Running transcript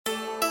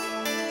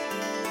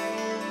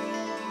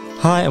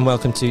Hi and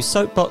welcome to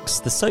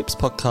Soapbox, the Soaps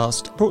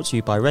podcast, brought to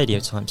you by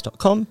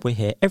radiotimes.com. We're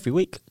here every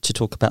week to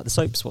talk about the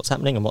soaps, what's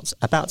happening and what's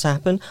about to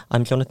happen.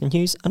 I'm Jonathan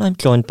Hughes and I'm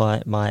joined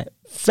by my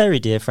very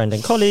dear friend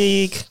and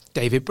colleague,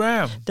 David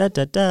Brown. Da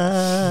da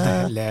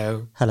da.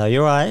 Hello. Hello,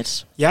 you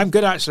alright? Yeah, I'm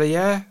good actually,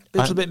 yeah. A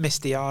little bit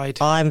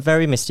misty-eyed. I'm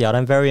very misty-eyed.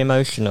 I'm very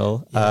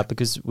emotional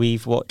because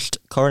we've watched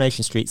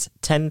Coronation Street's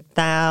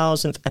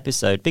 10,000th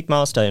episode. Big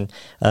milestone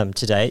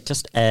today. It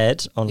just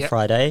aired on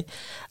Friday.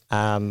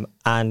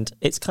 And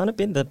it's kind of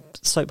been the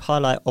soap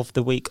highlight of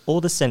the week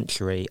or the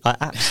century. I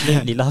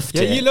absolutely loved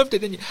it. Yeah, you loved it,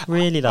 didn't you?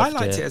 Really loved it. I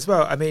liked it as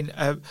well. I mean,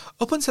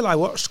 up until I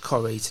watched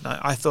Corrie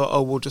tonight, I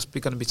thought, we'll just be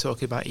going to be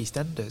talking about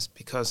EastEnders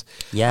because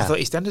I thought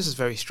EastEnders was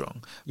very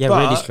strong. Yeah, but,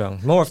 really strong.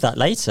 More of that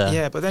later,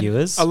 yeah, but then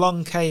viewers.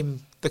 Along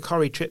came the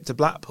Corrie trip to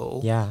Blackpool.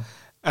 Yeah.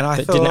 And I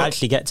but thought, didn't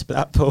actually get to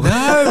Blackpool.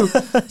 No,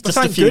 just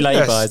a few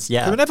laybys.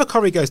 Yeah, whenever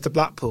Corrie goes to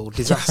Blackpool,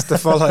 disaster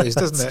follows,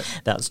 doesn't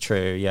it? That's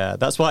true. Yeah,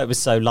 that's why it was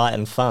so light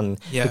and fun.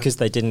 Yeah. Because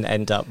they didn't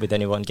end up with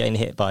anyone getting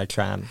hit by a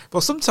tram.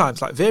 Well,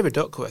 sometimes, like Vera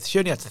Duckworth, she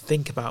only had to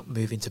think about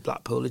moving to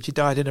Blackpool and she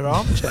died in her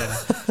armchair.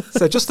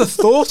 So just the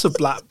thought of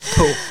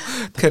Blackpool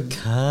can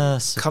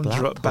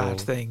conjure up bad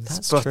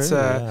things. That's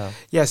true.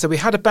 Yeah. So we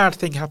had a bad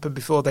thing happen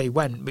before they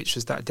went, which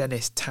was that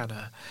Dennis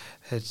Tanner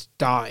had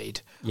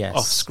died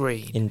off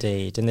screen.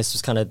 Indeed. And this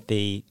was kind of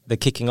the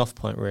kicking off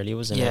point, really,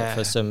 wasn't it?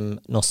 For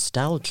some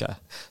nostalgia.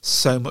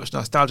 So much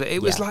nostalgia.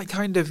 It was like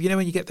kind of,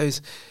 when you get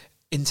those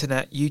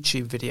internet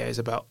YouTube videos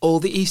about all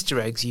the Easter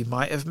eggs you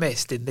might have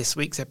missed in this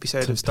week's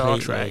episode of Star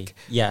Trek.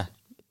 Yeah.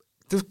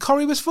 The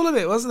Corrie was full of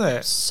it, wasn't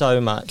it?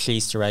 So much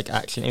Easter egg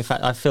action. In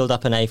fact, I filled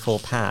up an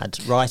A4 pad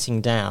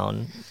writing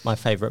down my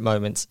favourite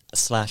moments /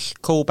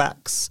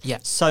 callbacks. Yeah.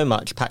 So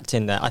much packed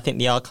in there. I think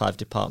the archive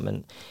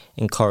department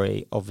in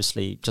Corrie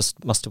obviously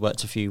just must have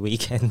worked a few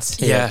weekends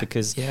here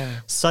because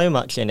so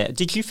much in it.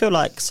 Did you feel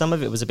like some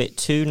of it was a bit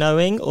too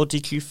knowing, or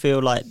did you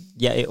feel like,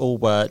 it all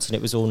worked and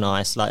it was all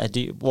nice? Like,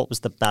 what was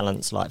the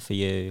balance like for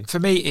you? For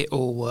me, it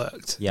all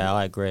worked. Yeah,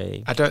 I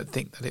agree. I don't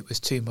think that it was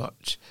too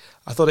much.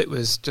 I thought it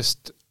was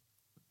just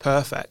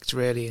perfect,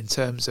 really, in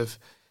terms of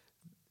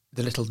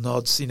the little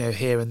nods,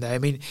 here and there. I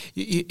mean,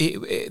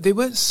 they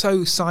weren't so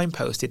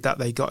signposted that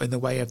they got in the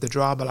way of the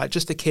drama. Like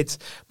just the kids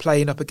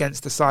playing up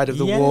against the side of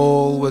the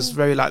wall was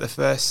very like the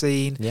first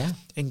scene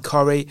in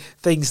Corrie.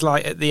 Things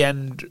like at the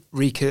end,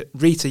 Rita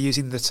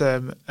using the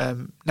term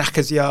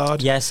knacker's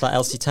yard. Yes, like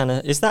Elsie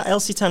Tanner. Is that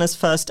Elsie Tanner's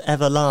first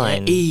ever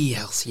line?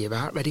 Yeah, Elsie, you're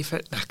about ready for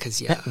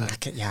knacker's yard.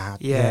 Knacker's yard.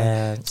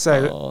 Yeah.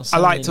 So I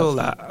liked all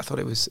that. I thought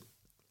it was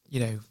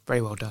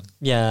very well done.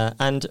 Yeah,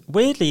 and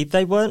weirdly,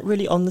 they weren't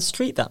really on the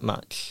street that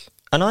much.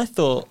 And I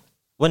thought,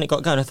 when it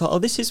got going, I thought,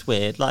 this is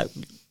weird. Like,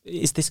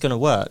 is this going to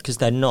work? Because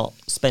they're not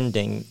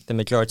spending the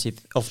majority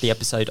of the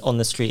episode on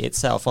the street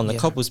itself, on the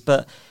cobbles.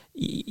 But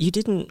you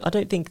didn't, I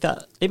don't think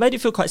that, it made it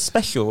feel quite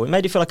special. It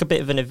made it feel like a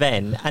bit of an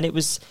event. And it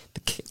was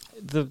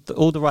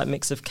all the right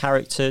mix of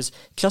characters,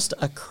 just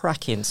a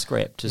cracking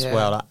script as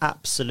well. Like,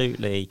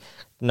 absolutely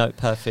note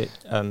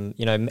perfect,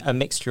 a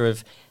mixture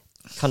of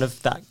kind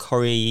of that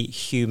Corrie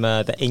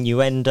humour, the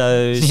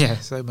innuendos. Yeah,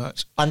 so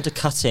much.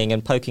 Undercutting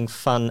and poking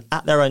fun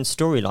at their own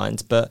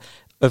storylines, but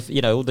of,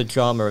 all the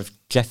drama of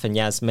Jeff and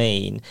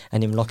Yasmin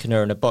and him locking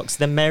her in a box.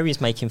 Then Mary's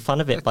making fun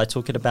of it by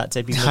talking about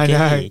Debbie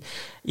McGee.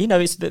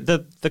 It's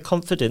the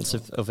confidence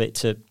of it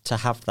to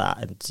have that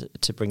and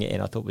to bring it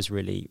in, I thought was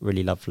really,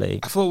 really lovely.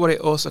 I thought what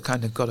it also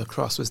kind of got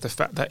across was the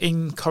fact that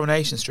in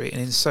Coronation Street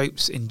and in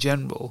soaps in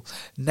general,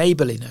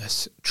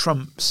 neighbourliness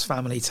trumps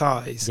family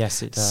ties.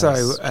 Yes, it does.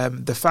 So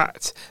the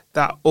fact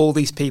that all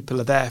these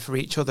people are there for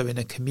each other in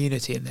a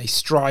community and they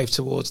strive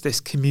towards this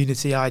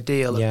community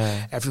ideal of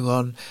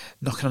everyone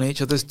knocking on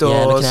each other's doors.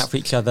 Yeah, looking out for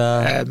each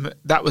other.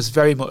 That was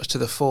very much to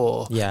the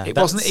fore. Yeah, it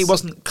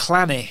wasn't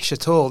clannish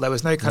at all. There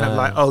was no kind of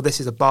like, this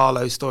is a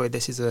Barlow story,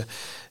 this is a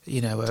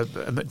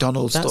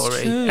McDonald's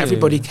story. True.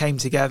 Everybody came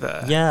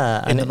together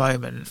in the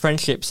moment.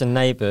 Friendships and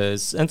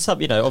neighbours, and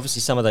some,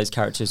 obviously some of those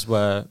characters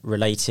were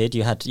related.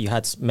 You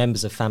had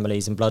members of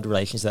families and blood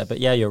relations there, but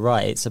you're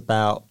right. It's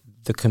about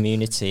the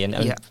community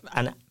and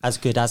as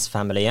good as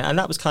family, and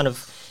that was kind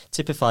of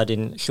typified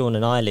in Sean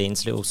and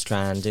Eileen's little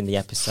strand in the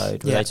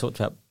episode where they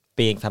talked about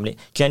being family.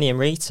 Jenny and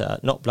Rita,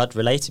 not blood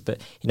related, but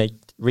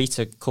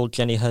Rita called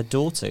Jenny her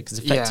daughter because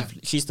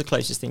effectively she's the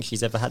closest thing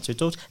she's ever had to a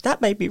daughter.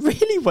 That made me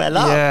really well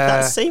up.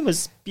 That scene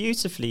was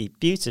beautifully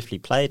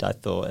played, I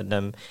thought.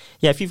 And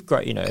if you've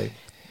got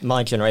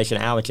my generation,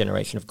 our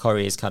generation of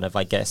Corrie is kind of,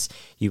 I guess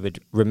you would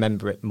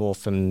remember it more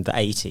from the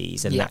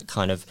 80s and that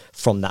kind of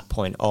from that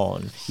point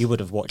on you would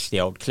have watched the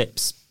old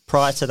clips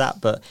prior to that,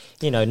 but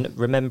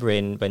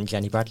remembering when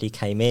Jenny Bradley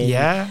came in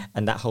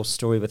and that whole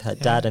story with her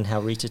dad and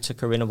how Rita took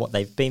her in and what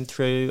they've been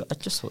through, I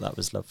just thought that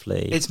was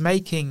lovely. It's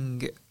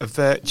making a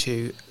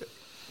virtue,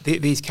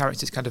 these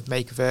characters kind of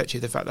make a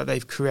virtue, the fact that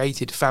they've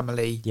created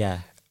family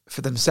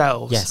for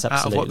themselves Yes,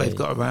 out of what they've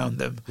absolutely. got around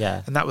them.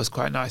 Yeah. And that was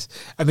quite nice.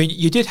 I mean,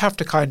 you did have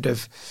to kind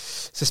of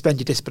suspend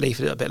your disbelief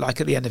a little bit,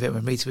 like at the end of it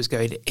when Rita was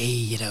going,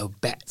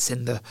 Bet's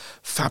in the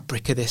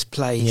fabric of this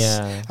place.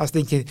 Yeah. I was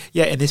thinking,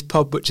 in this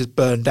pub which has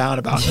burned down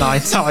about 9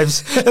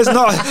 times, there's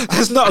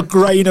not a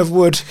grain of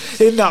wood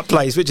in that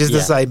place, which is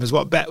the same as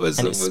what Bet was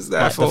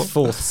there like for. the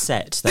 4th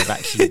set they've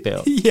actually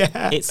built.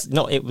 Yeah.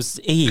 It was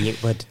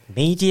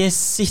Media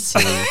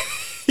City.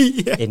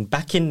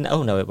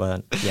 Oh no, it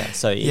weren't. Yeah.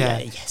 So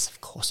yes,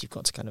 of course, you've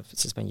got to kind of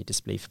suspend your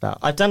disbelief about.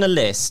 I've done a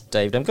list,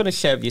 David. I'm going to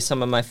share with you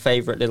some of my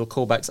favourite little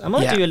callbacks. I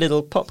might do a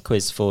little pop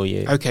quiz for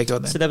you. Okay, go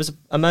on then. So there was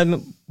a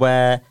moment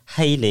where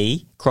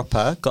Hayley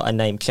Cropper got a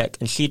name check,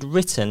 and she'd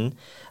written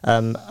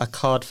a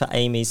card for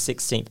Amy's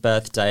 16th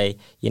birthday.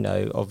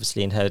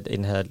 Obviously in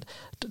her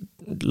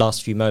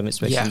last few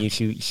moments where she knew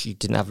she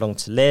didn't have long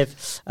to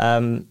live.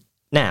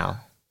 Now,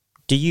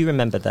 do you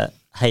remember that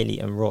Hayley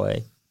and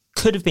Roy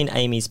could have been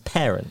Amy's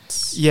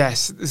parents?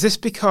 Yes. Is this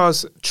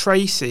because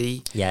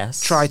Tracy Yes.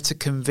 tried to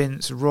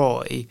convince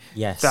Roy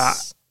Yes.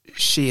 that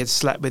she had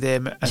slept with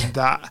him and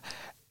that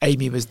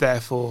Amy was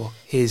therefore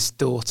his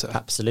daughter?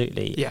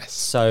 Absolutely. Yes.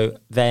 So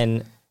then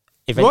Roy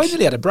eventually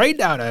nearly had a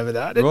breakdown over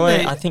that, didn't Roy,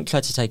 he? I think,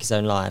 tried to take his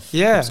own life.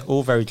 Yeah. It was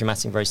all very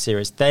dramatic, very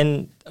serious.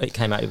 Then it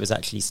came out it was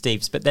actually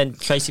Steve's. But then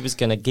Tracy was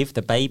going to give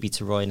the baby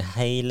to Roy and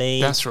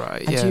Hayley. That's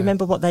right, And do you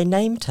remember what they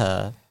named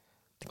her?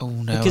 Oh,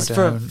 no, Because I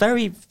for a don't.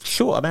 very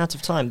short amount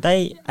of time,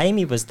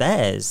 Amy was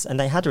theirs, and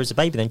they had her as a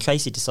baby. Then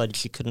Tracy decided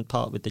she couldn't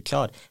part with the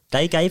child.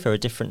 They gave her a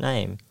different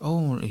name.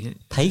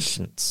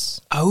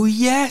 Patience. Oh,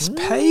 yes,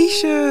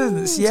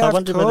 Patience. Yeah, so I of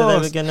wonder whether they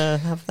course. were going to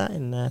have that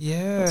in there.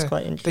 Yeah. That's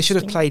quite interesting. They should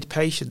have played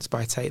Patience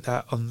by Take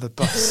That on the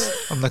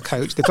bus, on the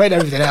coach. They played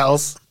everything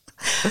else.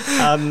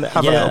 Have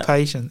a little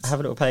patience.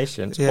 Have a little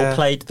patience. Yeah. Or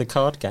played the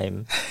card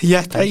game.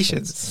 Yeah,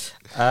 Patience.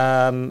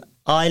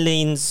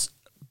 Eileen's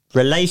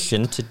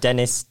relation to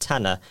Dennis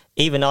Tanner.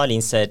 Even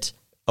Eileen said,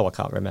 I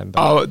can't remember.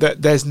 Oh,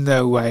 there's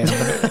no way.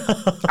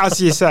 As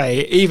you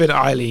say, even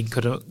Eileen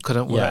couldn't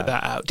work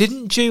that out.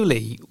 Didn't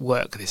Julie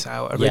work this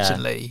out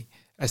originally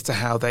as to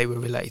how they were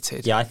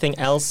related? Yeah, I think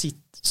Elsie.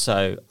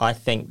 So I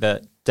think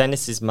that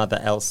Dennis's mother,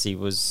 Elsie,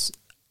 was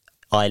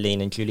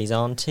Eileen and Julie's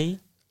auntie.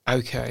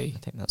 Okay. I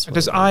think that's what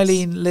Does it was.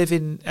 Eileen live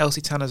in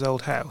Elsie Tanner's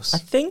old house? I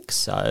think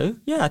so.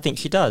 Yeah, I think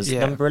she does. Yeah.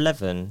 Number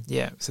 11.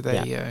 Yeah, so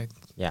there you go.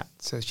 Yeah.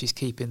 So she's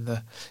keeping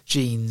the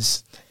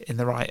genes in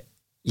the right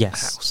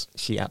house.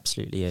 She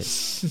absolutely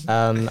is.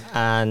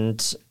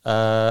 And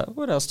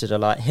what else did I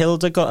like?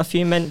 Hilda got a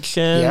few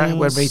mentions. Yeah,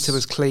 when Rita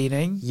was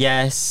cleaning.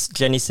 Yes,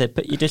 Jenny said,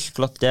 put your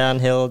dishcloth down,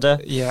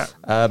 Hilda. Yeah.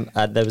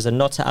 And there was a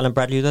nod to Alan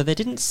Bradley, though they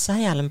didn't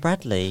say Alan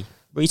Bradley.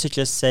 Rita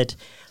just said,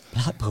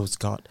 Blackpool's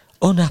got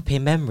unhappy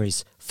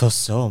memories for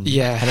some.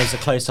 Yeah. And there's a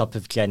close-up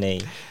of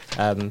Jenny.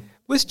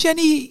 Was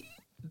Jenny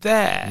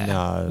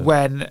there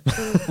when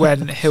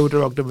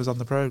Hilda Ogden was on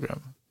the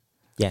programme?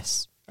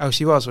 Yes. Oh,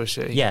 she was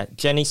she? Yeah,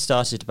 Jenny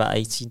started about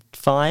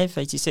 85,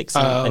 86.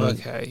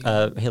 Okay.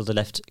 Hilda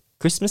left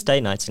Christmas Day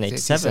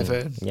 1987.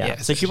 87. Yeah.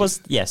 So she was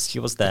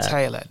there. The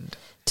tail end.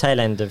 Tail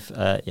end of,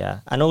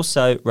 And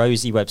also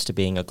Rosie Webster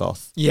being a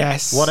goth.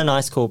 Yes. What a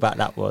nice callback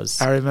that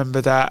was. I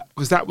remember that.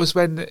 Was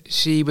when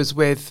she was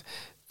with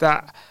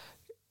that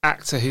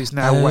actor who's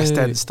now West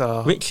End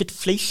star. Richard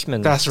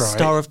Fleischman. That's right.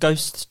 Star of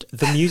Ghost,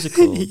 the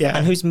musical. Yeah.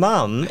 And whose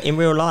mum in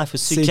real life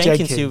was Sue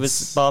Jenkins, who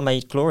was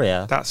barmaid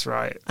Gloria. That's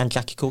right. And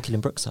Jackie Corkill in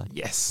Brookside.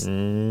 Yes.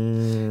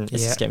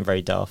 This is getting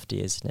very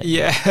dafty, isn't it?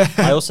 Yeah.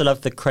 I also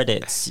love the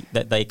credits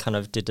that they kind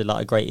of did a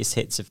lot of greatest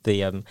hits of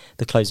the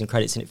closing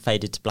credits, and it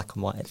faded to black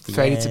and white at the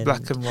Faded end. to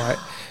black and white.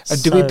 And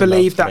So do we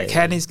believe lovely. that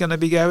Ken is going to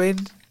be going?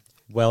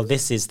 Well,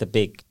 this is the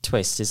big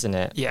twist, isn't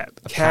it? Yeah.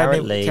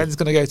 Apparently. Ken's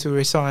going to go to a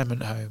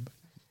retirement home.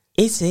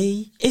 Is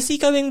he? Is he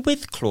going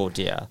with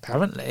Claudia?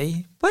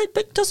 Apparently. Wait,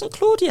 but doesn't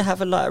Claudia have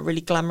a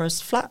really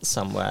glamorous flat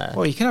somewhere?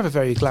 Well, you can have a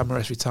very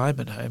glamorous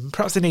retirement home.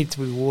 Perhaps they need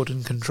to be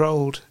warden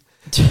controlled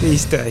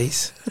these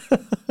days.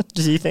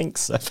 Do you think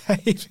so?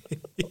 Maybe.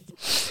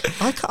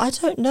 I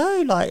don't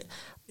know.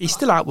 He's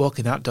still out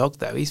walking that dog,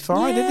 though. He's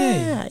fine, isn't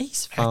he? Yeah,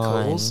 he's fine.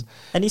 Eccles.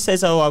 And he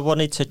says, I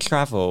wanted to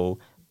travel.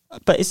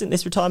 But isn't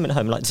this retirement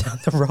home down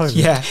the road?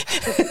 Yeah.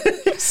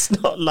 It's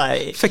not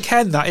like... For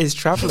Ken, that is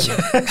travelling.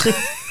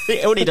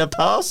 He'll need a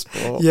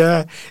passport.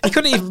 Yeah. He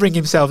couldn't even bring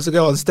himself to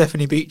go on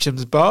Stephanie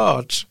Beecham's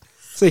barge.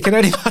 So he can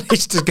only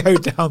manage to go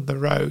down the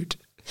road.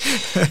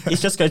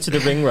 He's just going to the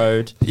ring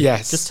road.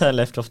 Yes. Just turn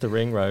left off the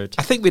ring road.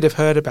 I think we'd have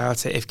heard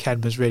about it if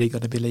Ken was really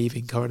going to be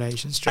leaving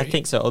Coronation Street. I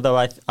think so, although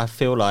I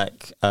feel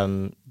like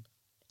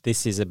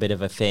this is a bit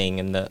of a thing,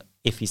 and that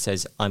if he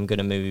says, I'm going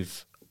to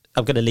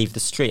leave the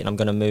street and I'm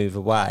going to move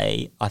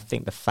away, I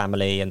think the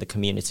family and the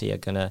community are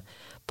going to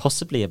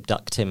possibly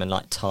abduct him and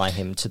tie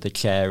him to the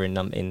chair in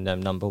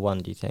number one,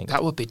 do you think?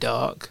 That would be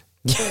dark.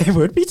 Yeah, it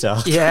would be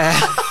dark. Yeah.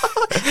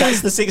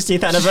 That's the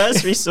 60th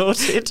anniversary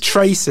sorted.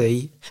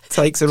 Tracy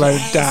takes her own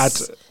dad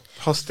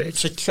hostage.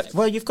 So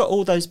well, you've got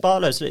all those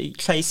Barlows,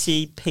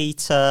 Tracy,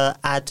 Peter,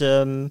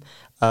 Adam.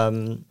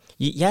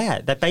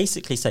 Yeah, they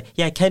basically say,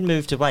 Ken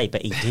moved away,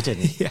 but he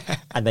didn't. Yeah.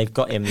 And they've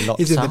got him locked up.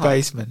 He's in the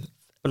basement.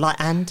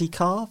 Like Andy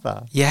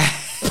Carver. Yeah.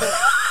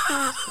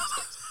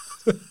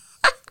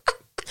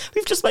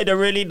 We've just made a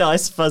really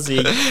nice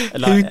fuzzy.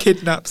 Who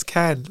kidnaps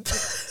Ken?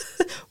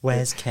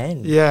 Where's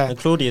Ken? Yeah. And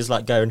Claudia's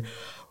like going,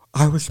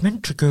 I was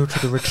meant to go to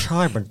the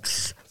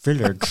retirement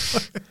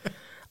village.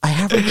 I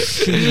haven't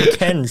seen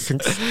Ken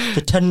since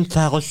the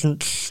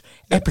 10,000th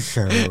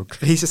episode.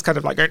 And he's just kind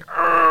of like going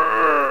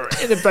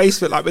in the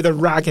basement, like with a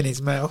rag in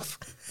his mouth.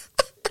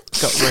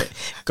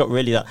 Got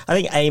really that. I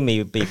think Amy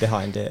would be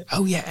behind it.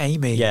 Oh yeah,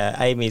 Amy. Yeah,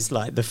 Amy's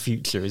like the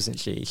future, isn't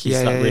she?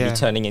 She's really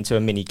turning into a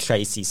mini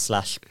Tracy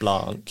 /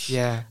 Blanche.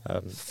 Yeah.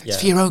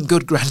 It's for your own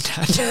good,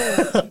 Grandad.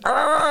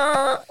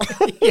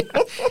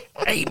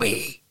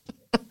 Amy.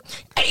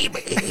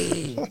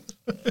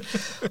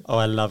 Oh,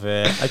 I love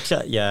it.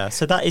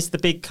 So that is the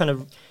big kind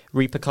of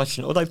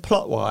repercussion. Although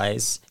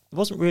plot-wise, it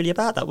wasn't really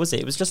about that, was it?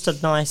 It was just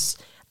a nice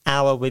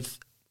hour with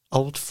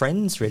old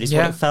friends, really, is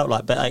what it felt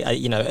like. But I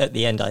at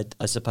the end, I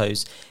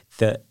suppose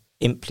the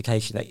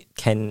implication that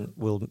Ken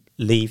will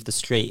leave the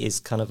street is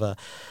kind of a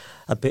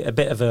bit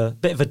of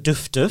a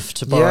duff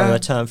to borrow a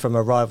term from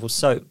a rival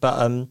soap.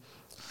 But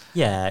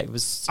it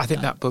was. I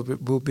think that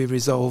will be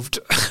resolved.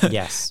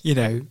 Yes,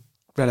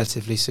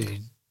 relatively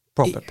soon.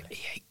 Probably.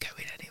 He ain't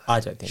going anywhere. I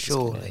don't think.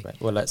 Surely. It's going anywhere.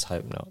 Well, let's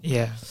hope not.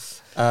 Yeah.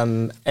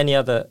 Any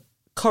other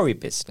Corrie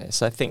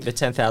business? I think the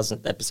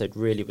 10,000th episode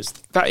really was...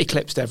 That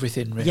eclipsed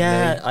everything, really.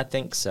 Yeah, I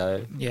think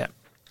so. Yeah.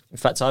 In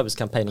fact, I was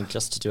campaigning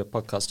just to do a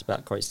podcast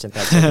about Corrie's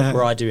 10,000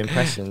 where I do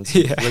impressions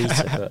of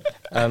Rita,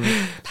 but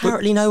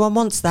apparently no one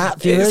wants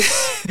that, viewers.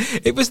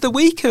 It was the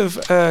week of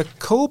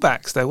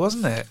callbacks, though,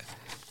 wasn't it?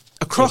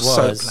 Across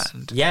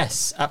Soapland.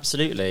 Yes,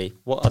 absolutely.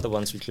 What other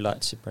ones would you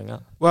like to bring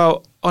up?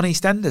 Well, on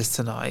EastEnders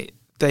tonight,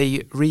 they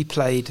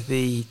replayed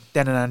the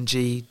Den and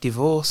Angie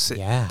divorce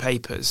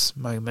papers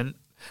moment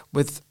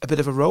with a bit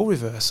of a role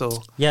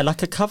reversal. Yeah,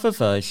 like a cover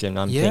version,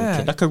 I'm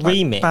thinking. Like a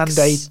remix.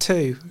 Band-Aid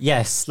 2.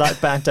 Yes, like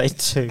Band-Aid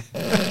 2.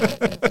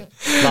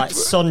 Like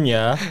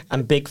Sonia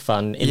and Big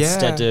Fun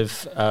instead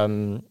of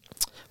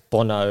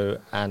Bono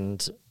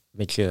and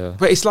Mature.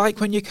 But it's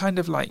like when you're kind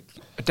of like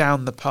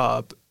down the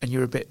pub and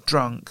you're a bit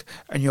drunk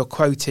and you're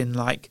quoting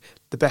like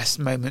the best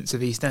moments of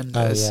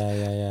EastEnders.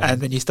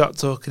 And then you start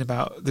talking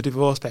about the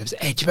divorce papers.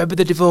 Hey, do you remember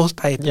the divorce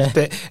papers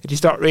bit? And you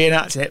start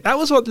reenacting it. That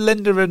was what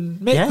Linda and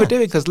Mick were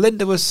doing, because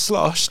Linda was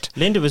sloshed.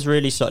 Linda was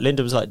really sloshed.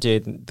 Linda was like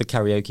doing the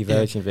karaoke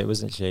version of it,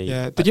 wasn't she?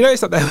 Yeah. Did you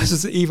notice that there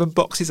was even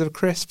boxes of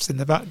crisps in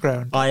the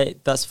background?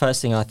 That's the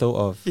first thing I thought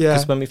of. Yeah.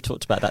 Because when we've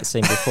talked about that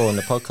scene before on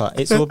the podcast,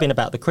 it's all been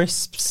about the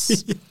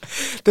crisps.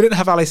 They didn't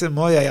have Alison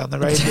Moyet on the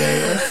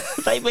radio.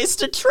 They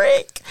missed a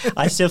trick.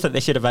 I still think they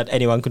should have had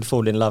Anyone Can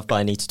Fall in Love by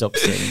Anita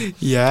Dobson.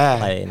 Yeah.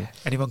 Playing.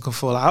 Anyone can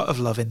fall out of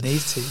love in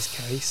these two's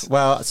case.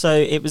 Well, so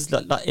it was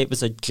like it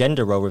was a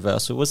gender role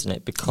reversal, wasn't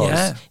it?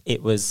 Because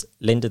it was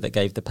Linda that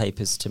gave the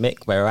papers to Mick,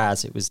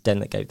 whereas it was Den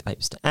that gave the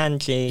papers to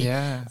Angie.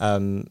 Yeah.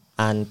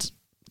 And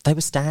they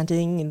were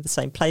standing in the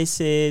same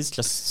places,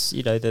 just,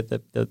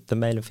 the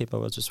male and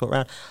female was just walk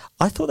around.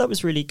 I thought that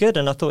was really good,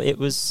 and I thought it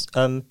was,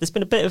 there's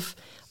been a bit of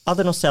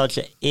other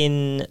nostalgia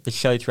in the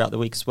show throughout the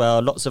week as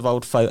well. Lots of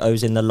old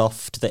photos in the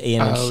loft that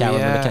Ian and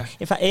Sharon were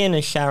in fact, Ian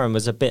and Sharon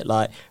was a bit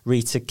like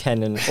Rita,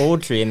 Ken and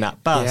Audrey in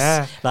that bus.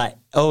 Yeah. Like,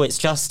 oh, it's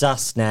just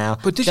us now.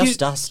 But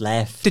just us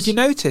left. Did you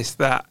notice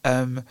that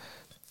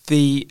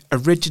the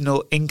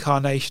original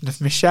incarnation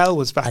of Michelle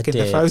was back in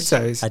the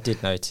photos? I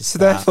did notice so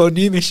that. Therefore,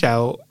 new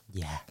Michelle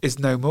is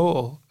no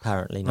more.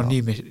 Apparently not. Or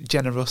new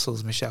Jenna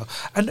Russell's Michelle.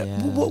 And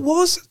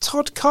was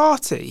Todd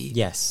Carty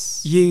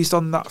used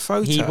on that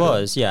photo? He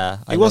was, yeah.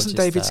 It wasn't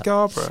David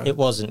Scarborough? It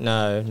wasn't,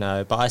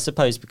 no. But I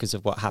suppose because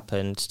of what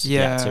happened to the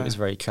actor, it was a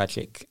very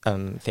tragic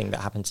thing that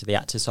happened to the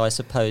actor. So I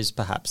suppose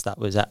perhaps that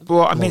was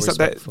Well, I mean, it's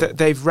like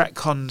they've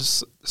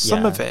retconned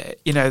some of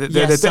it. There's a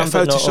bit of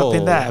Photoshop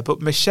in there.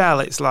 But Michelle,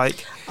 it's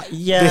like,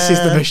 this is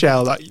the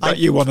Michelle that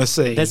you want to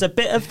see. There's a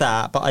bit of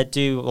that, but I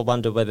do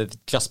wonder whether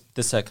just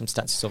the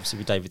circumstances, obviously,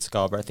 with David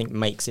Scarborough, I think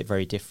makes it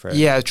very different.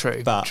 Yeah,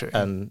 true. But true.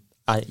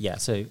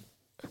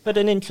 But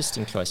an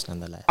interesting choice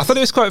nonetheless. I thought it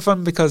was quite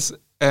fun because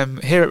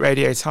here at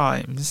Radio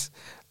Times,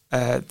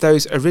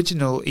 those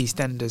original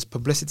EastEnders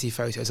publicity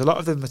photos, a lot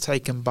of them were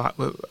taken by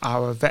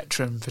our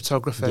veteran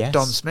photographer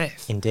Don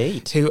Smith.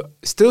 Indeed. Who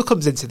still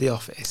comes into the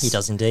office. He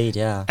does indeed,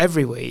 yeah.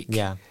 Every week.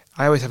 Yeah.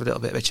 I always have a little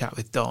bit of a chat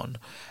with Don.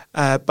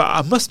 But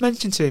I must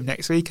mention to him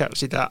next week,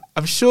 actually, that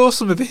I'm sure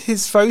some of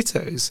his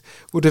photos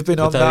would have been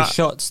on those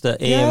shots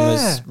that Ian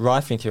was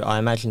rifling through. I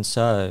imagine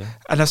so.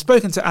 And I've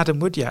spoken to Adam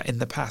Woodyard in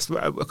the past.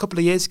 A couple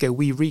of years ago,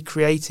 we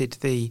recreated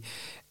the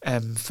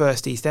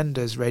first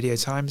EastEnders Radio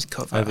Times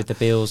cover. With the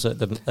Beals at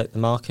the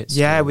markets.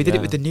 Yeah, we did it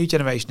with the new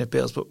generation of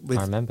Beals, but with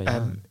I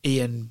remember,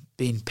 Ian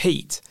being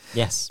Pete.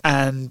 Yes.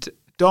 And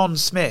Don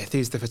Smith,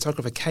 who's the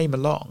photographer, came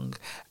along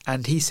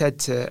and he said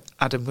to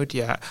Adam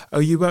Woodyard, "Oh,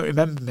 you won't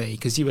remember me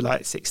because you were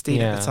like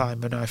 16 at the time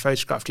when I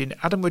photographed you." And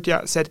Adam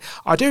Woodyard said,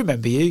 "I do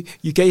remember you.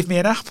 You gave me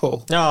an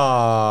apple."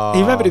 Oh.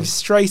 He remembered him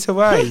straight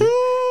away.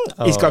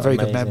 He's got a very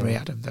amazing. good memory,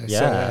 Adam, though.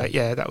 Yeah.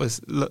 So, that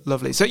was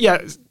lovely. So,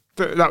 yeah,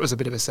 But that was a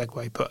bit of a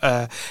segue.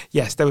 But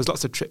yes, there was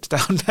lots of trips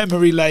down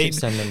memory lane,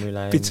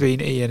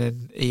 between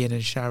Ian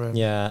and Sharon.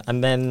 Yeah,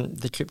 and then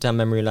the trip down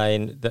memory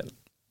lane that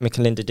Mick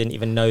and Linda didn't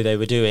even know they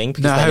were doing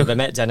because they never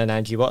met Dan and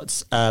Angie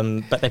Watts.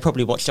 But they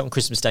probably watched it on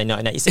Christmas Day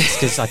 1986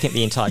 because I think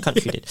the entire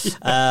country did.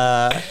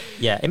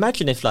 Yeah,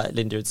 imagine if like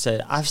Linda had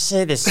said, "I've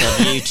seen this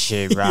on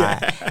YouTube, right?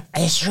 Yeah.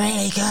 It's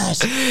really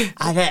good."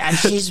 And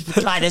she's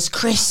like, "There's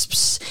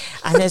crisps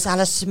and there's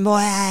Alison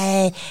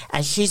Moyet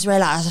and she's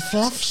wearing like a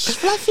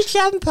fluffy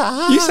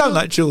jumper." You sound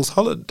like Jules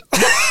Holland.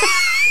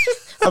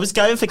 I was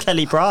going for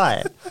Kelly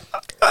Bright.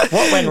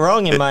 What went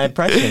wrong in my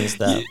impressions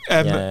there?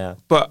 Yeah.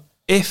 But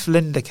if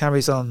Linda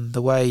carries on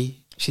the way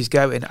she's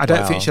going, I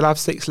don't think she'll have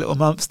 6 little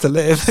months to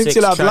live.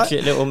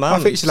 Little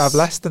months. I think she'll have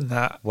less than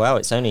that. Well,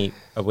 it's only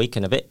a week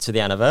and a bit to the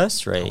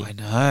anniversary. Oh, I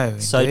know.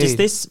 So indeed. Does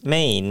this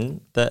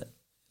mean that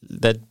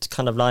they're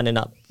kind of lining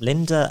up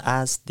Linda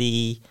as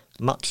the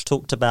much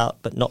talked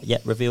about but not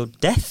yet revealed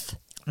Death?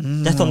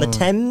 Death on the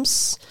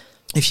Thames?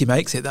 If she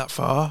makes it that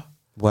far.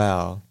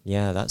 Well,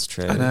 yeah, that's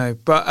true. I know,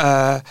 but...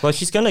 well,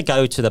 she's going to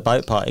go to the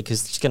boat party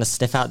because she's going to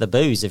sniff out the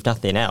booze, if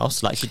nothing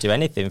else. Like, she'd do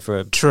anything for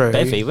a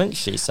bevy, wouldn't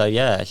she? So,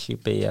 yeah,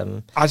 she'd be...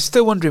 I'm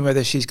still wondering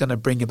whether she's going to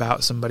bring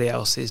about somebody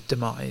else's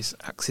demise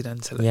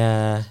accidentally.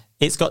 Yeah.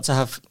 It's got to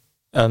have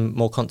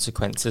more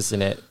consequences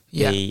in it.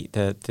 Yeah.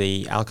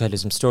 The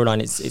alcoholism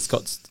storyline, it's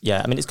got...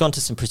 Yeah, I mean, it's gone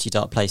to some pretty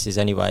dark places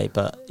anyway,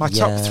 but... My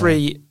top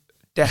 3...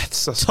 death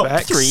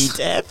suspects. Top 3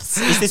 deaths?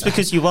 Is this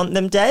because you want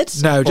them dead?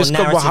 No, just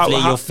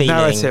narratively you're feeling...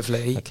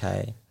 Narratively.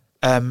 Okay.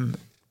 I'm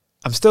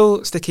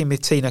still sticking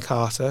with Tina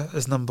Carter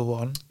as number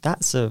 1.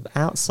 That's an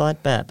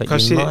outside bet, but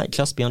you might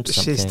just be onto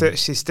something.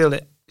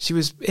 She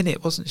was in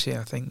it, wasn't she,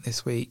 I think,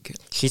 this week?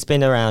 She's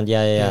been around,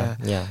 yeah.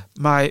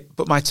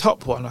 But my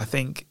top one, I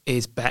think,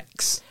 is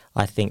Bex.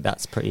 I think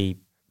that's pretty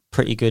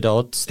good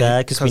odds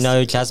there, because we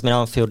know Jasmine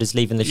Armfield is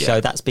leaving the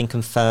show. That's been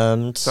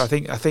confirmed. So I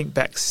think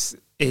Bex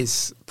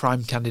is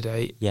prime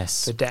candidate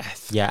for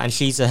Death. Yeah, and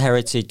she's a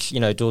heritage,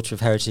 daughter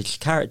of heritage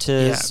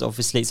characters. Yeah.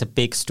 Obviously, it's a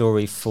big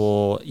story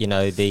for,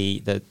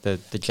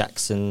 the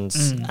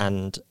Jacksons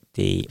and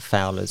the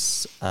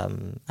Fowlers,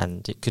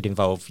 and it could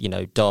involve,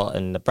 Dot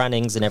and the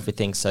Brannings and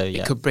everything. So,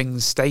 yeah. It could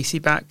bring Stacey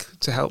back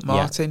to help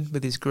Martin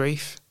with his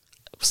grief.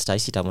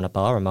 Stacey don't want to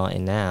bar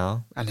Martin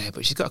now. I know,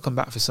 but she's got to come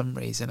back for some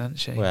reason, hasn't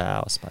she?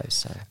 Well, I suppose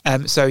so.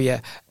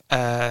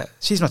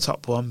 She's my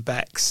top one,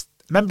 Bex.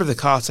 Member of the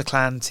Carter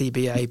clan,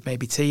 TBA,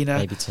 maybe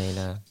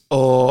Tina.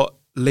 Or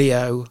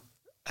Leo.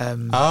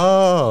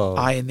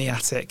 Eye in the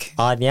Attic.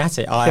 Eye in the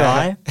Attic?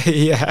 Eye?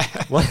 Yeah.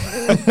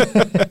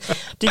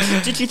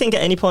 Did you think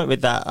at any point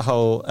with that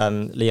whole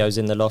Leo's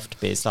in the loft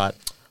bit, it's like,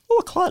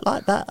 I quite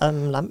like that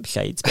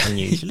lampshade's a bit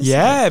unusual.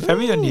 Yeah,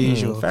 very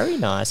unusual. Very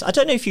nice. I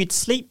don't know if you'd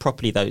sleep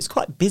properly though. It's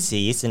quite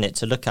busy, isn't it,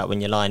 to look at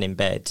when you're lying in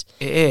bed?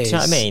 It is. Do you know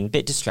what I mean?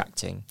 Bit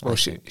distracting. Well,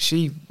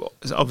 she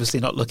was obviously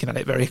not looking at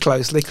it very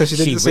closely because she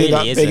didn't see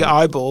that big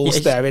eyeball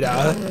staring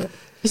at her.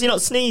 Is he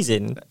not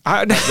sneezing?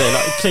 I know.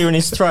 Like clearing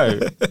his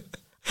throat.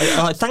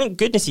 Thank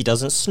goodness he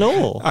doesn't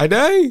snore. I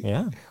know.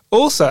 Yeah.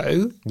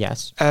 Also,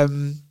 yes.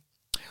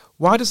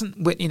 Why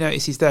doesn't Whitney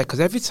notice he's there?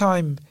 Because every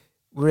time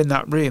we're in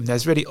that room,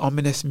 there's really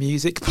ominous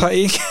music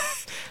playing.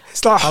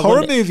 It's like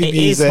horror movie music. It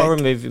is horror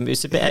movie.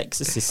 It's a bit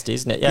Exorcist,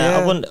 isn't it? Yeah.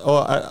 I want,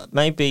 or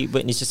maybe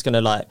Whitney's just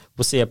going to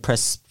we'll see her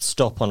press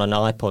stop on an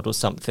iPod or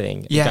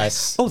something.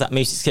 Yes. Go, that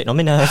music's getting on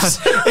my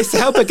nerves. It's to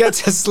help her get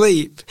to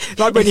sleep.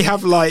 Like when you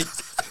have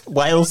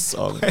Wales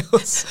song.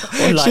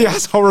 She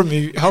has horror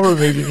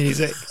movie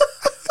music.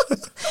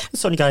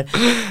 Someone going,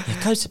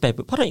 go to bed.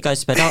 But why don't you go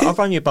to bed? I'll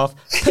run you a bath.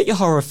 Put your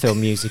horror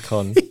film music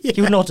on.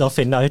 You'll nod off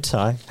in no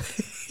time.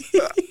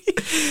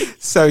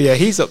 So yeah,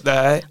 he's up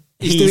there.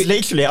 He's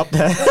literally up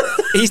there.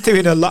 He's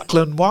doing a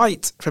Lachlan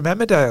White from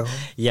Emmerdale.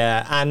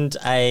 Yeah, and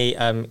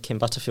a Kim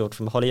Butterfield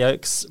from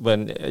Hollyoaks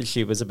when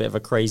she was a bit of a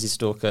crazy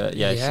stalker.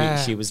 Yeah.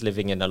 She was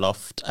living in a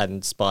loft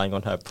and spying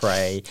on her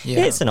prey.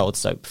 Yeah. It's an old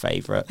soap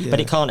favourite, but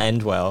it can't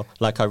end well.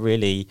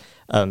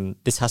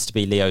 This has to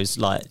be Leo's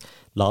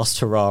last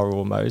hurrah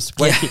almost.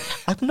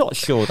 I'm not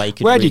sure they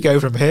could. Where do you go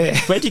from here?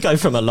 Where do you go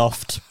from a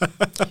loft?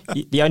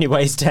 The only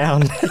way is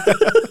down.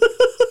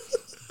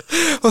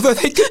 Although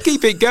they could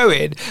keep it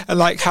going and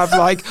have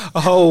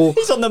a whole...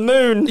 He's on the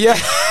moon. Yeah.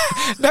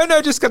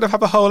 No, just kind of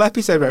have a whole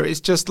episode where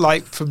it's just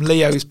from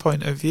Leo's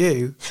point of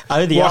view.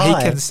 Oh, the eye.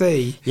 What he can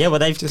see. Yeah, well,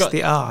 they've just got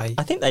the eye.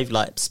 I think they've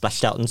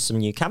splashed out on some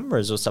new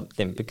cameras or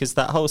something because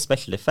that whole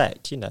special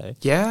effect,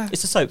 Yeah.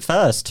 It's a soap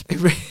first. It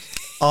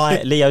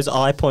really... Leo's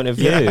eye point of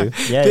view.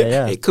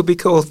 Yeah. It could be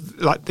called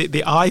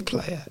the eye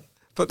player.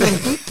 But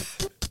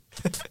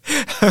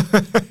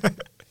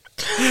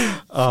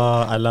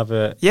Oh, I love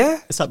it. Yeah.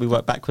 It's like we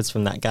work backwards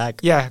from that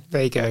gag. Yeah,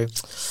 there you go.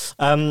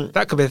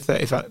 That could be a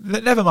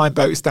 35. Never mind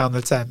boats down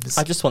the Thames.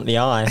 I just want the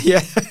eye.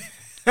 Yeah.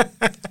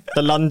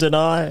 The London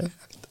eye.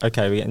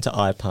 Okay, we get into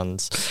eye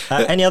puns.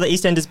 Any other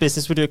EastEnders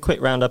business? We'll do a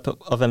quick roundup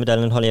of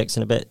Emmerdale and Hollyoaks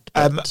in a bit.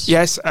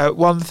 Yes,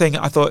 one thing,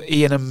 I thought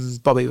Ian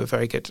and Bobby were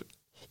very good.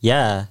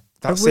 Yeah.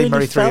 That scene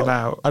where he threw him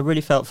out. I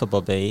really felt for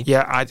Bobby.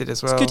 Yeah, I did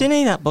as well. It's good, isn't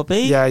he, that Bobby?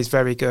 Yeah, he's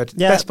very good.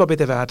 Yeah. Best Bobby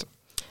they've had.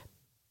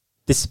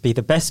 this would be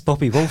the best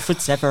Bobby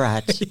Walford's ever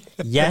had.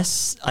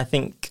 Yes, I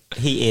think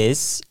he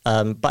is.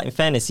 But in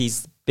fairness,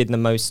 he's been the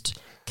most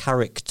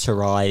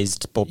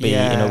characterised Bobby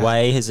in a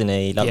way, hasn't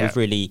he? Like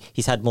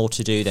he's had more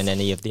to do than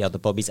any of the other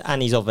Bobbies,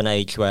 and he's of an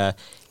age where,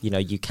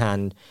 you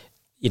can...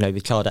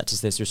 with child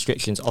actors, there's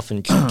restrictions.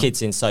 Often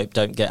kids in soap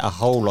don't get a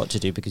whole lot to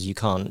do because you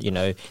can't,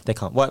 they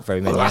can't work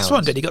very many hours. Last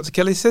one, did he got to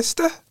kill his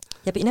sister?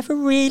 Yeah, but he never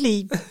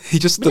really... he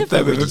just stood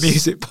there with a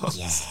music box.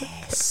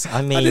 Yes.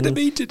 I mean... I didn't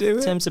mean to do it.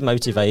 In terms of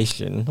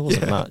motivation, there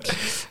wasn't much.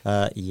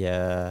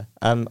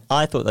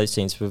 I thought those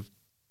scenes were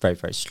very,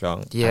 very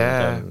strong.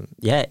 Yeah. And,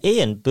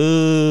 Ian,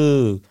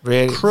 boo.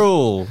 Really?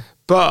 Cruel.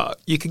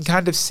 But you can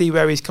kind of see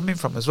where he's coming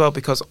from as well,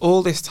 because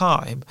all this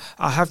time,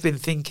 I have been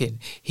thinking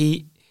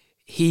he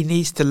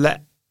needs to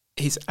let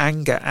his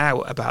anger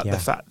out about the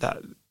fact that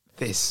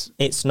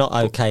it's not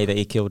okay that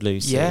he killed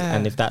Lucy,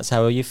 and if that's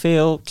how you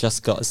feel,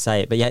 just got to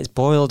say it. But it's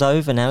boiled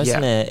over now,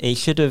 isn't it? He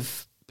should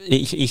have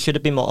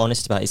been more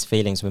honest about his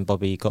feelings when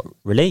Bobby got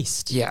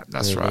released. Yeah,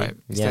 that's right.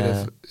 Instead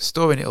of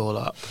storing it all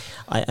up.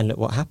 And look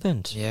what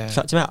happened. Yeah,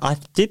 shut him out. I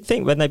did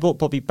think when they brought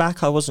Bobby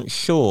back, I wasn't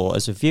sure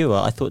as a viewer.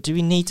 I thought, do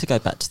we need to go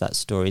back to that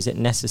story? Is it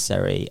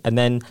necessary? And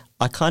then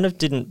I kind of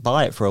didn't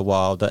buy it for a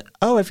while. That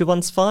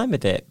everyone's fine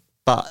with it.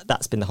 But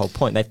that's been the whole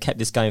point. They've kept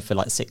this going for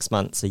like 6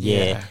 months, a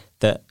year,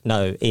 that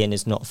no, Ian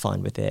is not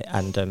fine with it,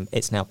 and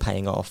it's now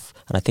paying off.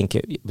 And I think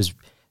it was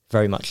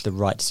very much the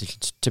right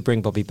decision to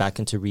bring Bobby back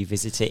and to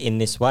revisit it in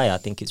this way. I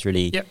think it's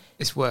really... Yep,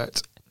 it's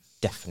worked.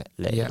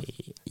 Definitely. Yeah.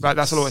 Right,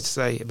 that's all I wanted to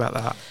say about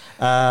that.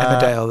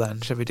 Emmerdale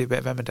then. Shall we do a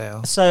bit of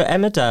Emmerdale? So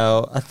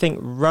Emmerdale, I think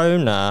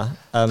Rona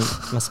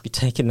must be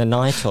taking the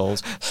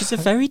Nightals. She's a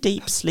very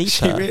deep sleeper.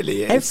 She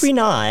really is. Every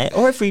night,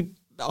 or every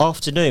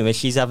afternoon when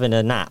she's having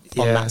a nap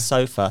on that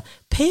sofa,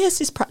 Piers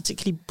is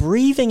practically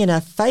breathing in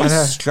her face,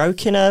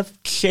 stroking her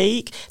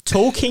cheek,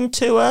 talking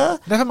to her.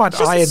 Never mind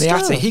I in the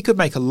attic. He could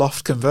make a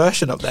loft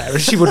conversion up there and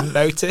she wouldn't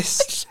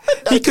notice.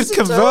 He could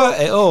convert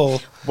it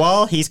all.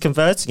 While he's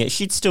converting it,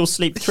 she'd still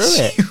sleep through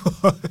it.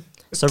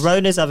 So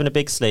Rona's having a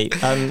big sleep.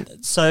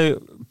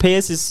 So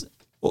Piers is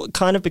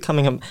kind of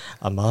becoming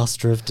a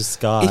master of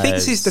disguise. He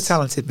thinks he's the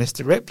talented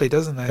Mr. Ripley,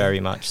 doesn't he?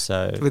 Very much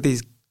so. With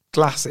these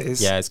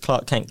glasses. Yeah, it's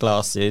Clark Kent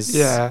glasses,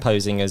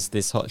 posing as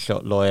this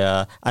hotshot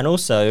lawyer. And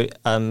also,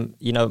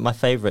 my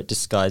favourite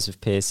disguise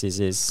of Pierce's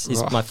is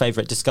my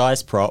favourite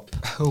disguise prop,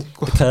 the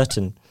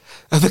curtain.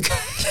 I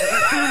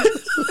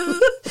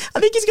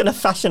think he's going to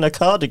fashion a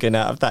cardigan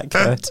out of that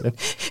curtain.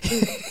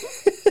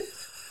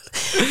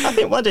 I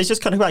think one day he's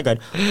just kind of going,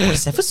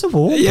 it's ever so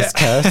warm, this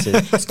curtain.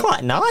 It's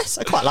quite nice.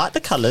 I quite like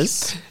the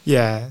colours.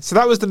 Yeah, so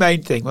that was the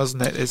main thing,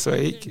 wasn't it, this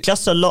week?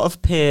 Just a lot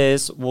of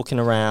Piers walking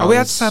around. Oh, we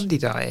had Sandy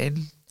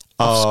dying.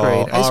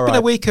 Off-screen. It's been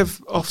a week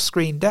of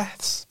off-screen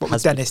deaths. What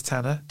was Dennis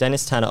Tanner?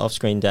 Dennis Tanner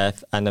off-screen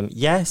death. And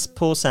yes,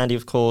 poor Sandy,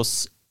 of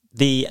course.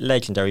 The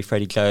legendary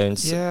Freddie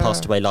Jones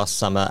passed away last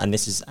summer. And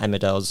this is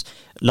Emmerdale's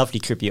lovely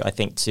tribute, I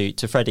think,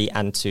 to Freddie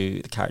and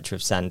to the character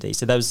of Sandy.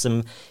 So there was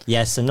some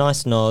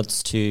nice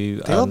nods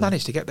to... They all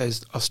managed to get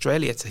those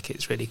Australia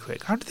tickets really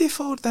quick. How did they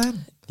afford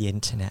them? The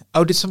internet.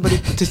 Oh, did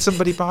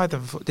somebody buy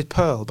them? Did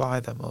Pearl buy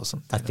them or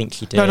something? I think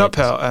she did. No, not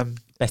Pearl.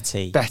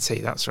 Betty.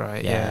 Betty, that's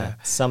right, yeah.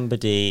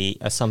 Somebody,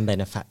 some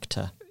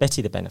benefactor.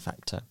 Betty the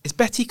benefactor. Is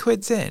Betty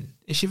Quids in?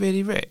 Is she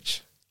really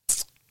rich?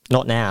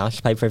 Not now.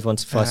 She paid for everyone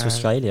to fly to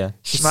Australia.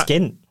 She's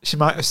skint. She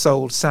might have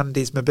sold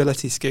Sandy's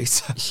mobility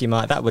scooter. She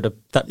might. That would have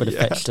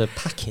fetched a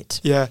packet.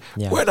 Yeah.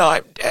 When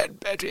I'm dead,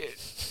 Betty,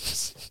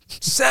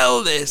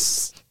 sell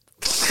this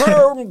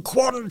chrome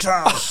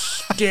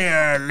Qantas,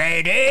 dear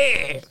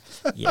lady.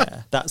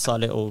 Yeah, that's our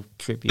little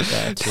tribute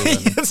there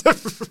to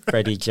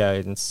Freddie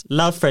Jones.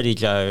 Love Freddie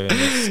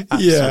Jones.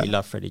 Absolutely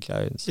love Freddie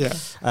Jones. Yeah.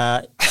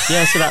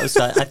 So that was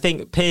I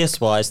think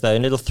Pierce-wise, though,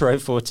 and it'll throw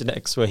forward to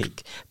next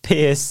week,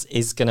 Pierce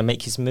is going to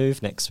make his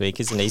move next week,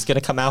 isn't he? He's going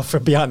to come out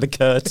from behind the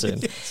curtain.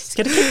 He's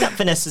going to kidnap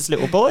Vanessa's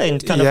little boy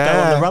and kind of go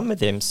on the run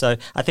with him. So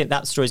I think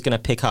that story's going to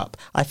pick up.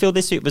 I feel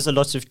this week was a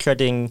lot of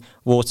treading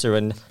water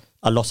and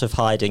a lot of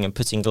hiding and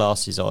putting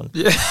glasses on.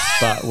 Yeah.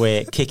 But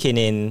we're kicking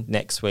in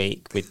next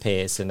week with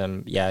Pierce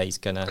and he's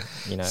going to,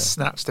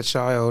 snatch the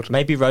child.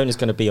 Maybe Rona's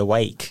going to be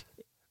awake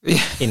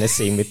in a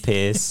scene with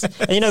Pierce.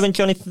 And when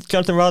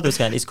Jonathan Rather was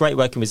going, it's great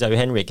working with Zoe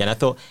Henry again. I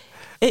thought,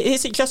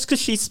 is it just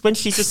because when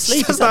she's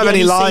asleep? She doesn't have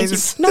any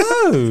lines. No.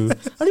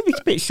 I think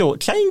it's a bit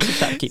short-changed if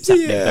that keeps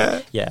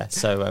happening.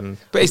 So...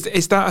 But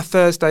is that a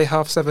Thursday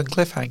 7:30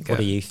 cliffhanger? What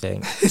do you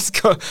think? It's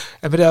got...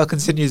 Emmerdale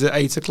continues at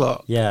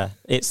 8:00. Yeah.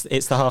 It's the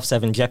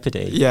 7:30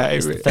 Jeopardy. Yeah.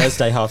 It's the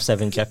Thursday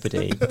 7:30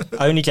 Jeopardy.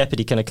 Only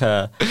Jeopardy can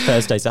occur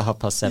Thursdays at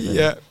 7:30.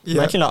 Yeah.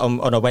 Imagine like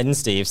on a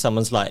Wednesday if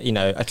someone's like,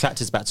 a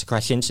tractor's about to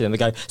crash into them, they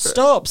go,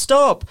 stop!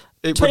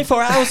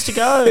 24 hours to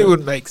go. It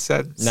wouldn't make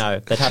sense. No,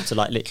 they'd have to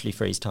literally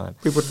freeze time.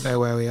 We wouldn't know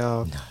where we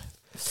are. No.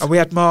 And we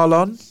had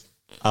Marlon.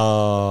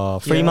 Oh,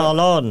 free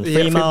Marlon.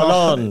 Free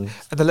Marlon.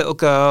 And the little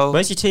girl.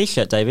 Where's your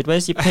T-shirt, David?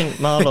 Where's your pink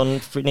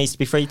Marlon needs to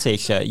be free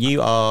T-shirt?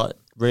 You are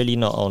really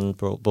not on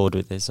board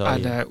with this, are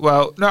you? I know.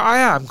 Well, no, I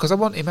am, because I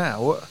want him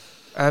out.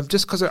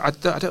 Just because I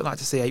don't like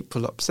to see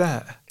April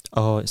upset.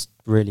 Oh, it's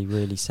really,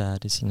 really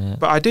sad, isn't it?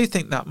 But I do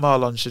think that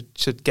Marlon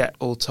should get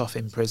all tough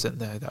in prison,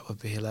 though. That would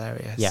be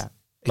hilarious. Yeah.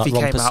 If Like he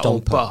Romper came out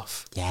all Stomper.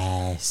 buff.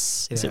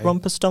 Yes. You Is it know.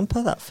 Romper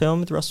Stomper, that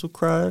film with Russell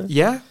Crowe?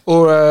 Yeah.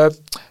 Or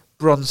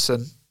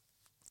Bronson.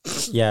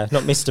 Yeah,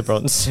 not Mr.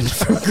 Bronson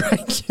from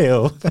Great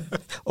Hill.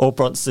 Or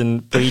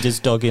Bronson,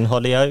 breeder's dog in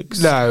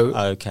Hollyoaks. No.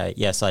 Okay,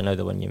 yes, I know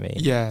the one you mean.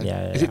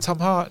 Yeah. Is it Tom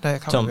Hardy? No, I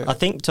can't remember. I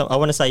think I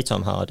want to say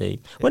Tom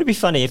Hardy. Wouldn't it be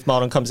funny if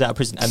Marlon comes out of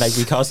prison and they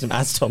recast him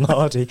as Tom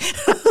Hardy?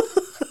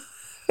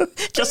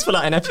 Just for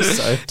like an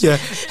episode. Yeah.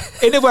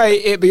 In a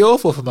way, it'd be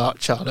awful for Mark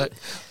Charnock,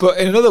 but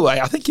in another way,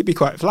 I think he'd be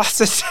quite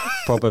flattered.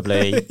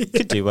 Probably.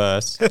 Could do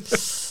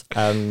worse.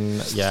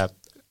 Yeah.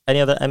 Any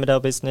other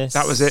Emmerdale business?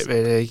 That was it,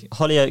 really.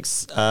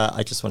 Hollyoaks,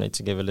 I just wanted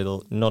to give a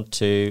little nod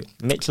to.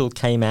 Mitchell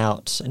came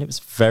out and it was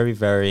very,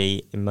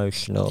 very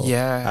emotional.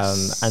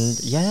 Yes. And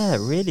yeah,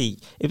 really,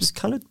 it was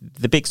kind of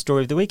the big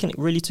story of the week and it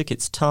really took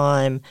its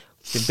time.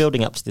 Been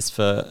building up to this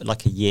for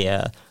like a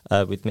year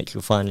with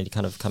Mitchell finally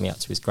kind of coming out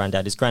to his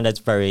granddad. His granddad's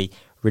very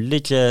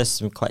religious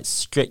and quite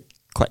strict,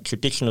 quite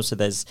traditional. So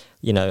there's,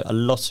 you know, a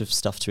lot of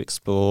stuff to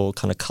explore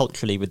kind of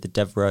culturally with the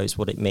Devereaux,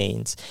 what it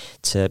means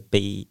to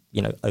be,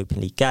 you know,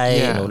 openly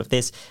gay and all of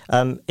this.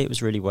 It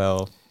was really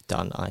well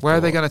done, I thought. Where are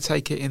they going to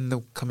take it in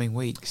the coming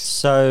weeks?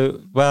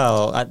 So,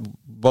 well, at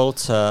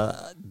Walter,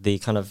 the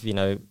kind of, you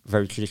know,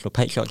 very traditional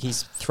patriarch,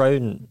 he's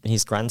thrown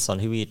his grandson,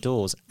 who he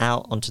adores,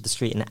 out onto the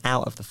street and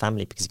out of the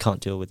family because he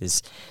can't deal with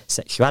his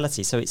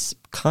sexuality. So it's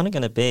kind of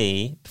going to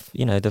be,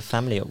 you know, the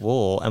family at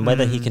war and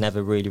whether he can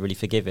ever really, really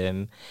forgive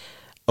him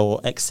or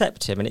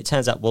accept him. And it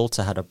turns out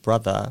Walter had a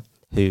brother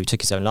who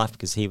took his own life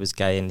because he was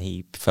gay and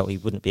he felt he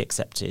wouldn't be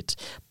accepted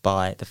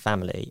by the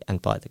family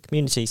and by the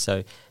community.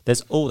 So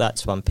there's all that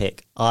to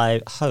unpick.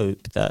 I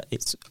hope that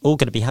it's all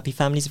going to be happy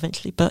families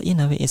eventually, but, you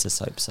know, it is a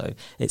soap, so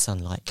it's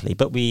unlikely.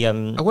 But we...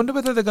 I wonder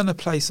whether they're going to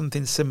play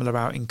something similar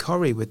out in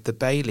Corrie with the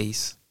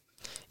Baileys.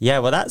 Yeah,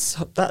 well,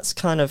 that's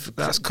kind of...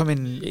 That's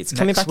coming It's next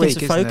coming back week,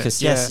 into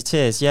focus, isn't it? yes, it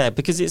is, yeah,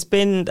 because it's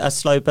been a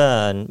slow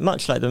burn,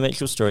 much like the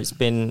Mitchell story. It's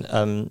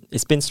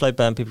been slow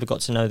burn, people have got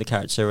to know the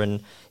character,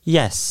 and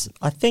yes,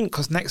 I think...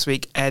 Because next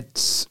week,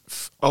 Ed's...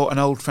 an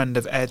old friend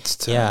of Ed's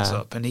turns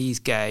up, and he's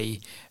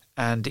gay,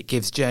 and it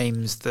gives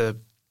James the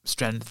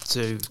strength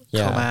to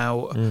come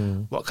out.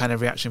 What kind of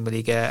reaction will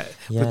he get?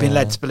 We've been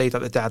led to believe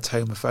that the dad's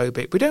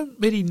homophobic. We don't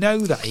really know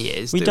that he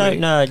is. We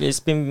don't know. It's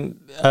been...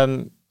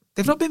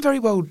 They've not been very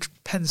well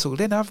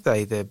penciled in, have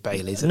they, the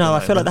Baileys? No,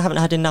 I feel like they haven't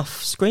had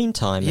enough screen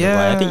time in a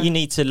way. I think you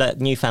need to let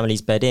new families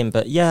bed in.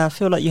 But yeah, I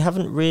feel like you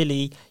haven't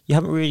really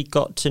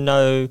got to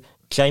know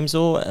James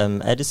or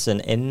Edison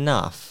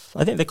enough.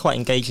 I think they're quite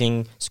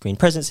engaging screen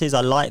presences.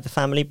 I like the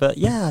family, but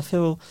yeah, I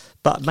feel...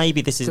 But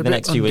maybe this is the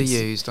next few weeks.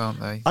 Underused,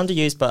 aren't they?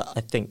 Underused, but I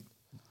think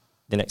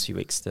the next few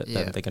weeks that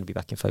they're going to be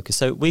back in focus.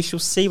 So we shall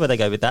see where they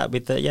go with that.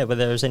 With whether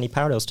there's any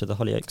parallels to the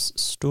Hollyoaks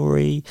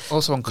story.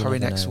 Also on Corrie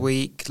next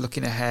week,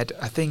 looking ahead,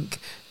 I think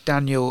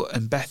Daniel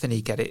and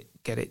Bethany get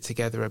it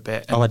together a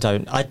bit. Oh, I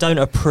don't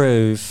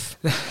approve.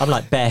 I'm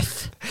like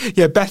Beth.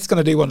 Yeah, Beth's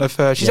going to do one of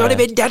her. She's only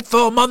been dead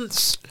 4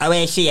 months. Oh,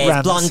 here she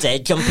is,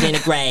 blonded, jumping in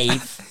a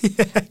grave.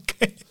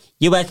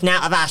 You're working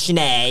out of our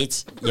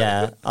Sinead.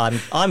 Yeah,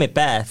 I'm with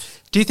Beth.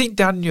 Do you think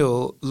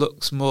Daniel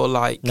looks more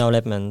like Noel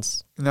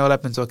Edmonds? Noel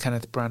Edmonds or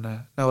Kenneth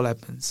Branagh? Noel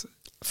Edmonds.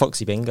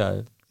 Foxy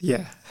Bingo.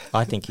 Yeah.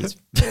 I think he's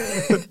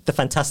the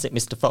fantastic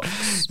Mr.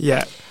 Fox.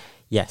 Yeah.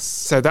 Yes.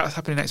 So that's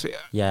happening next week.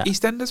 Yeah.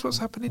 EastEnders, what's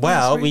happening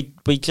well, next week?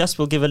 we just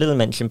will give a little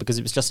mention because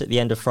it was just at the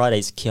end of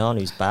Friday's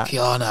Keanu's back.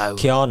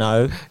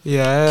 Keanu.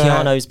 Yeah.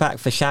 Keanu's back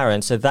for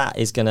Sharon. So that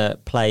is going to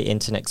play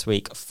into next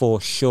week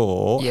for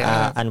sure.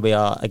 Yeah. And we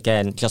are,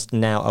 again, just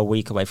now a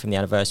week away from the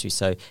anniversary.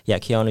 So, yeah,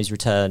 Keanu's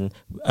return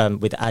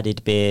with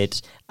added beard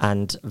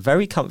and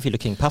very comfy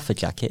looking puffer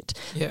jacket.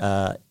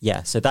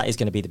 Yeah. So that is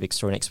going to be the big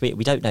story next week.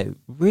 We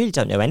really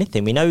don't know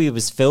anything. We know he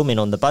was filming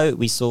on the boat.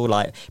 We saw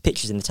like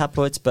pictures in the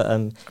tabloids, but...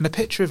 and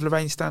a picture of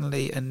Lorraine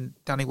Stanley and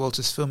Danny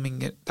Walters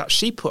filming it that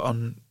she put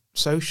on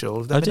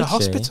social. They're in a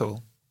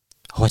hospital.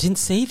 Oh, I didn't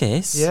see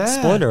this. Yeah.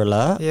 Spoiler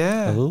alert.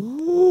 Yeah.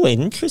 Oh,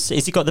 interesting.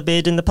 Has he got the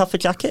beard and the puffer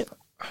jacket?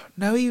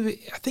 No, I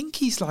think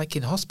he's like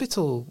in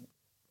hospital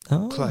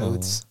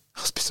clothes.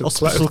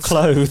 Hospital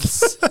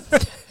clothes.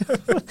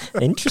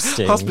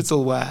 Interesting.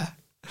 Hospital wear.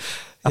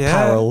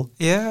 Apparel.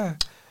 Yeah.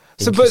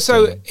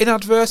 So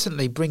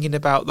inadvertently bringing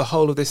about the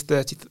whole of this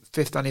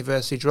 35th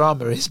anniversary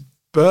drama is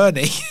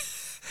Bernie.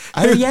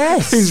 Oh,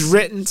 yes. Who's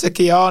written to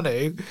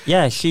Keanu.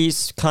 Yeah,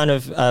 she's kind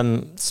of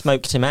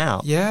smoked him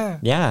out. Yeah.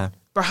 Yeah.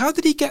 But how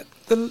did he get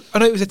the... Oh,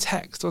 no, it was a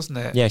text, wasn't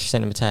it? Yeah, she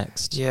sent him a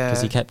text. Yeah.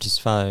 Because he kept his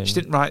phone. She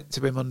didn't write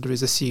to him under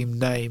his assumed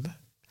name.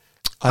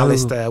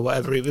 Alistair,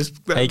 whatever he was.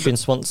 Adrian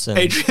Swanson.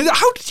 How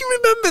did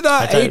you remember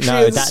that? I don't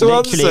know. That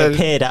literally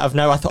appeared out of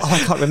nowhere. I thought, I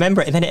can't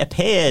remember it. And then it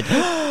appeared.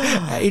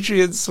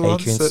 Adrian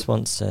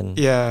Swanson.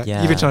 Yeah.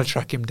 You've been trying to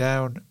track him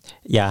down.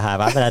 Yeah, I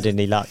have. I haven't had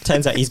any luck.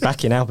 Turns out he's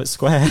back in Albert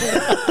Square.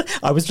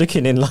 I was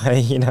looking in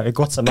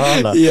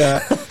Guatemala.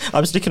 Yeah. I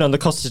was looking on the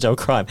Costa del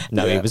Crime.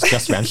 No, he was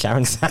just around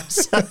Sharon's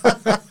house. Not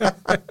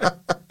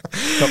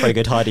very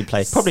good hiding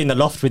place. Probably in the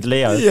loft with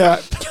Leo.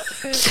 Yeah.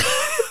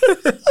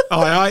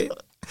 Aye.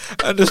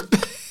 And just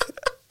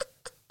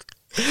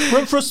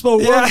run for a small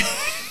one. yeah.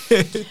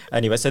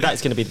 Anyway, so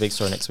that's going to be the big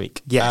story next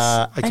week.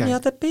 Yes. Okay. Any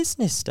other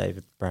business,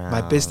 David Brown?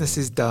 My business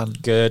is done.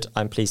 Good.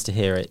 I'm pleased to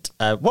hear it.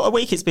 What a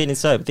week it's been in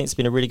Soap. I think it's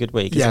been a really good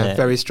week, isn't it?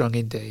 Very strong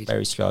indeed.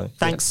 Very strong.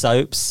 Thanks,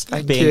 Soaps, for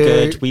Thank being you.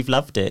 good. We've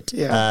loved it.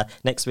 Yeah.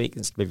 Next week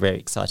is going to be very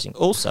exciting.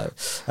 Also,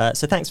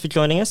 so thanks for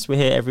joining us. We're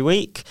here every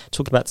week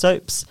talking about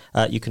soaps.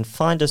 You can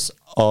find us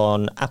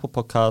on Apple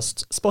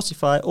Podcasts,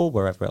 Spotify, or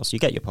wherever else you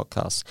get your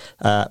podcasts.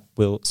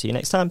 We'll see you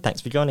next time. Thanks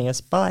for joining us.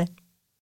 Bye.